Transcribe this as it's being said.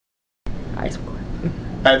guys.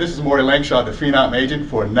 Hi, this is Maury Langshaw, the Phenom agent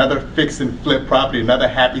for another fix and flip property, another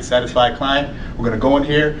happy, satisfied client. We're going to go in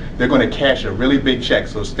here. They're going to cash a really big check,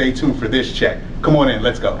 so stay tuned for this check. Come on in,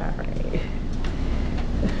 let's go. All right.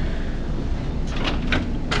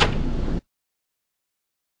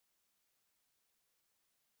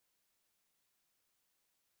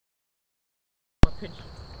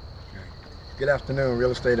 Good afternoon,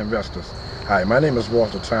 real estate investors. Hi, my name is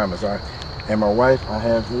Walter Thomas. And my wife I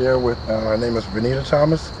have here with, her name is Vanita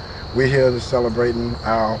Thomas. We're here celebrating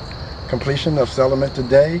our completion of settlement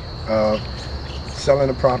today, selling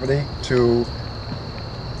the property to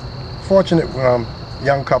fortunate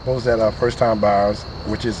young couples that are first-time buyers,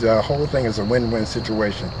 which is the whole thing is a win-win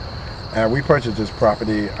situation. And we purchased this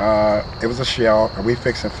property. It was a shell, and we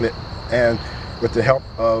fixed and flipped. And with the help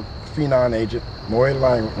of Phenom agent Maury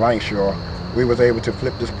Langshaw, we was able to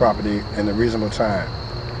flip this property in a reasonable time.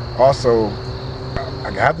 Also,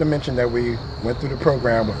 I have to mention that we went through the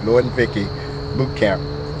program with Lloyd and Vicky boot camp,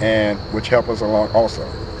 and which helped us along also.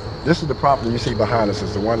 This is the property you see behind us,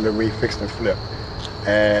 is the one that we fixed and flipped.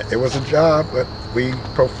 And it was a job, but we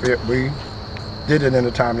did it in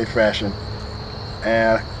a timely fashion.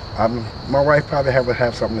 And my wife probably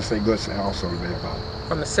have something to say good also today about it.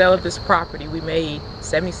 From the sale of this property, we made over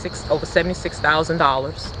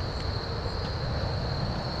 $76,000.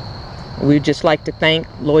 We'd just like to thank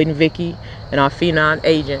Lloyd and Vicky and our Phenom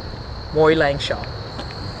agent, Maury Langshaw.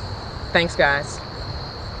 Thanks, guys.